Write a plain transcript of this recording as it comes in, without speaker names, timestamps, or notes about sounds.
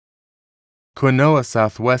Quinoa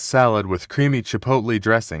Southwest Salad with Creamy Chipotle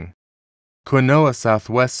Dressing. Quinoa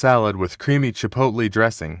Southwest Salad with Creamy Chipotle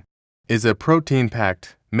Dressing is a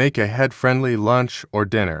protein-packed, make-ahead-friendly lunch or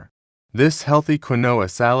dinner. This healthy quinoa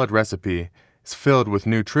salad recipe is filled with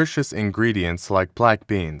nutritious ingredients like black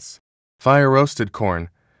beans, fire-roasted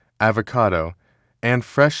corn, avocado, and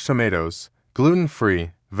fresh tomatoes,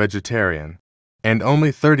 gluten-free, vegetarian, and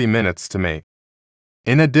only 30 minutes to make.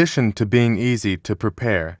 In addition to being easy to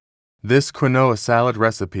prepare, this quinoa salad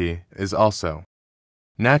recipe is also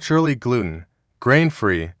naturally gluten,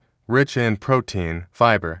 grain-free, rich in protein,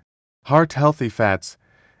 fiber, heart-healthy fats,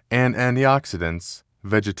 and antioxidants,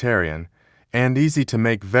 vegetarian, and easy to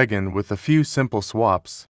make vegan with a few simple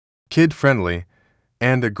swaps, kid-friendly,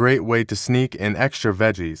 and a great way to sneak in extra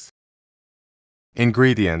veggies.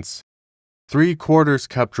 Ingredients: 3/4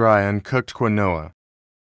 cup dry uncooked quinoa,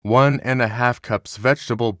 1½ cups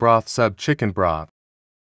vegetable broth sub-chicken broth,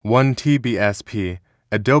 1 Tbsp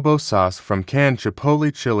adobo sauce from canned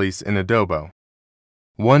chipotle chilies in adobo,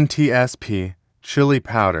 1 Tsp chili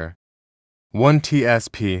powder, 1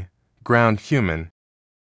 Tsp ground cumin,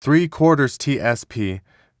 3/4 Tsp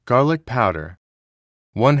garlic powder,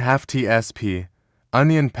 1/2 Tsp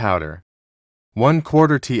onion powder,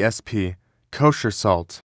 1/4 Tsp kosher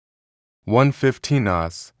salt, 1/15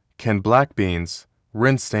 oz canned black beans,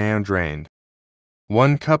 rinsed and drained,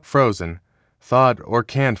 1 cup frozen, thawed or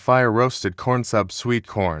canned fire-roasted corn sweet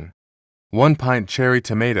corn, 1 pint cherry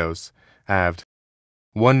tomatoes, halved,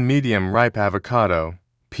 1 medium-ripe avocado,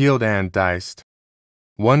 peeled and diced,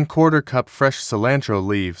 1/4 cup fresh cilantro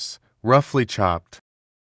leaves, roughly chopped,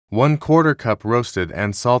 1/4 cup roasted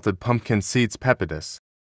and salted pumpkin seeds pepitas,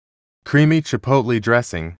 creamy chipotle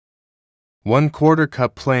dressing, 1/4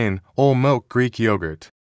 cup plain whole milk Greek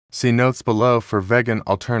yogurt. See notes below for vegan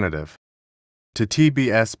alternative. To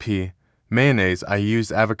Tbsp mayonnaise, I use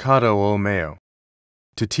avocado oil mayo.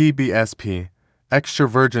 To Tbsp extra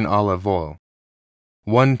virgin olive oil.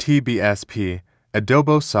 1 Tbsp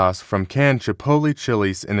adobo sauce from canned chipotle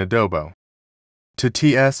chilies in adobo. To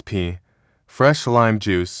Tsp fresh lime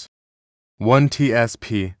juice. 1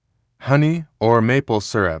 Tsp honey or maple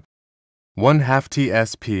syrup. 1/2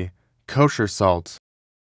 Tsp kosher salt.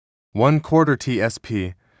 1/4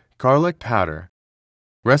 Tsp garlic powder.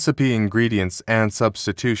 Recipe ingredients and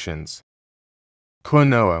substitutions.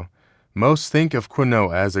 Quinoa. Most think of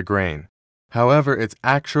quinoa as a grain. However, it's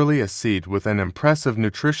actually a seed with an impressive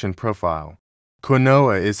nutrition profile.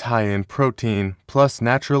 Quinoa is high in protein plus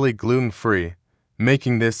naturally gluten-free,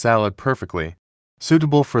 making this salad perfectly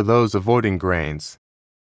suitable for those avoiding grains.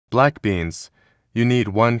 Black beans. You need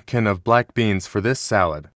 1 can of black beans for this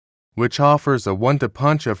salad, which offers a 1-2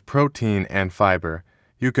 punch of protein and fiber.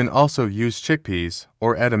 You can also use chickpeas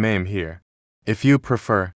or edamame here, if you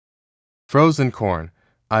prefer. Frozen corn.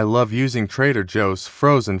 I love using Trader Joe's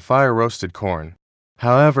frozen fire-roasted corn.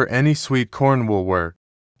 However, any sweet corn will work.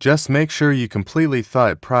 Just make sure you completely thaw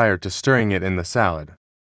it prior to stirring it in the salad.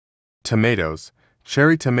 Tomatoes.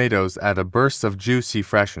 Cherry tomatoes add a burst of juicy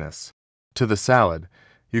freshness to the salad.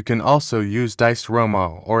 You can also use diced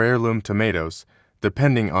Roma or heirloom tomatoes,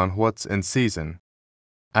 depending on what's in season.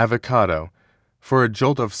 Avocado. For a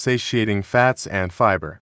jolt of satiating fats and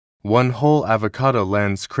fiber. 1 whole avocado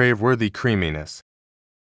lends crave-worthy creaminess.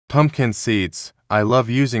 Pumpkin seeds. I love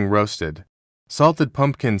using roasted, salted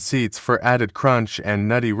pumpkin seeds for added crunch and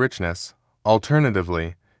nutty richness.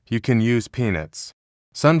 Alternatively, you can use peanuts,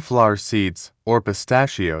 sunflower seeds, or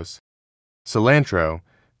pistachios. Cilantro.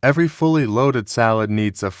 Every fully loaded salad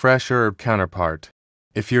needs a fresh herb counterpart.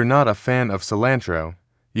 If you're not a fan of cilantro,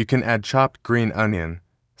 you can add chopped green onion,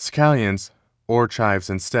 scallions, or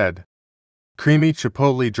chives instead. Creamy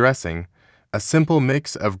chipotle dressing. A simple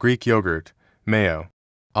mix of Greek yogurt, mayo,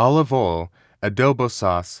 olive oil, adobo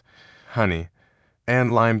sauce, honey,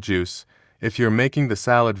 and lime juice. If you're making the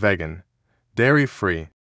salad vegan, dairy-free,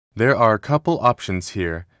 there are a couple options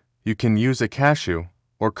here. You can use a cashew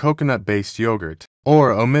or coconut-based yogurt,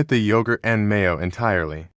 or omit the yogurt and mayo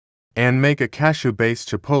entirely, and make a cashew-based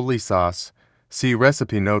chipotle sauce. See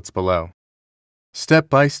recipe notes below.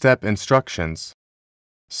 Step-by-step instructions.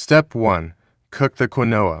 Step 1. Cook the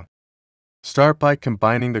quinoa. Start by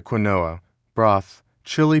combining the quinoa, broth,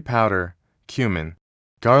 chili powder, cumin,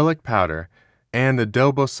 garlic powder, and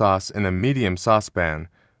adobo sauce in a medium saucepan.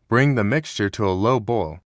 Bring the mixture to a low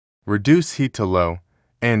boil. Reduce heat to low,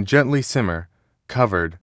 and gently simmer,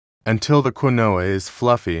 covered, until the quinoa is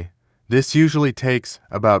fluffy. This usually takes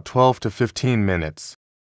about 12 to 15 minutes.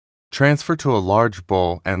 Transfer to a large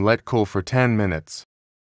bowl and let cool for 10 minutes.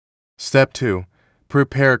 Step 2.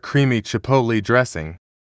 Prepare creamy chipotle dressing.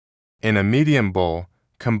 In a medium bowl,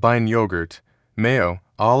 combine yogurt, mayo,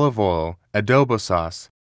 olive oil, adobo sauce,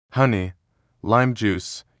 honey, lime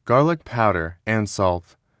juice, garlic powder, and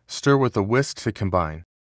salt. Stir with a whisk to combine.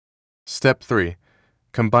 Step 3.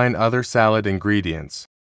 Combine other salad ingredients.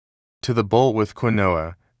 To the bowl with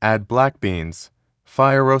quinoa, add black beans,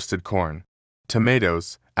 fire-roasted corn,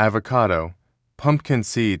 tomatoes, avocado, pumpkin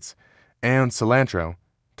seeds, and cilantro.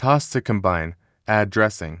 Toss to combine, add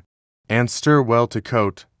dressing, and stir well to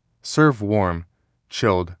coat. Serve warm,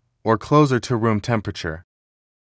 chilled, or closer to room temperature.